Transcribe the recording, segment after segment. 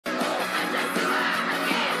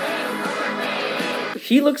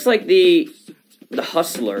He looks like the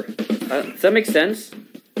hustler. Does that make sense?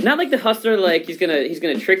 Not like the hustler, like he's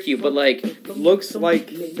gonna trick you, but like looks like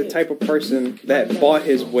the type of person that bought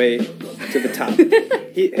his way to the top.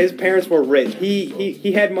 His parents were rich.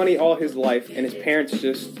 He had money all his life, and his parents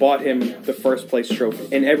just bought him the first place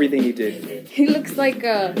trophy in everything he did. He looks like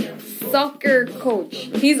a soccer coach.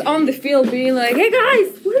 He's on the field being like, "Hey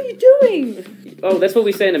guys, what are you doing?" Oh, that's what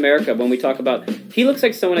we say in America when we talk about. He looks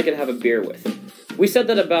like someone I could have a beer with. We said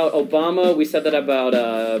that about Obama. We said that about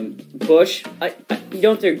Bush. You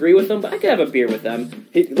don't have to agree with them, but I could have a beer with them.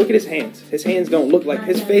 Look at his hands. His hands don't look like...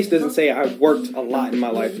 His face doesn't say, I worked a lot in my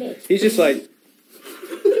life. He's just like...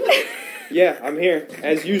 Yeah, I'm here,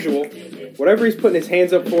 as usual. Whatever he's putting his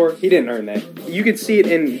hands up for, he didn't earn that. You can see it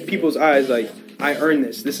in people's eyes, like, I earned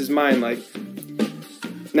this. This is mine, like...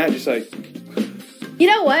 Not just like... You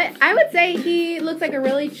know what? I would say he looks like a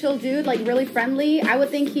really chill dude, like really friendly. I would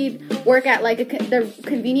think he'd work at like the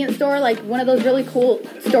convenience store, like one of those really cool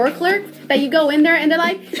store clerks that you go in there and they're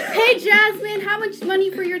like, "Hey Jasmine, how much money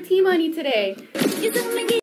for your T-money today?"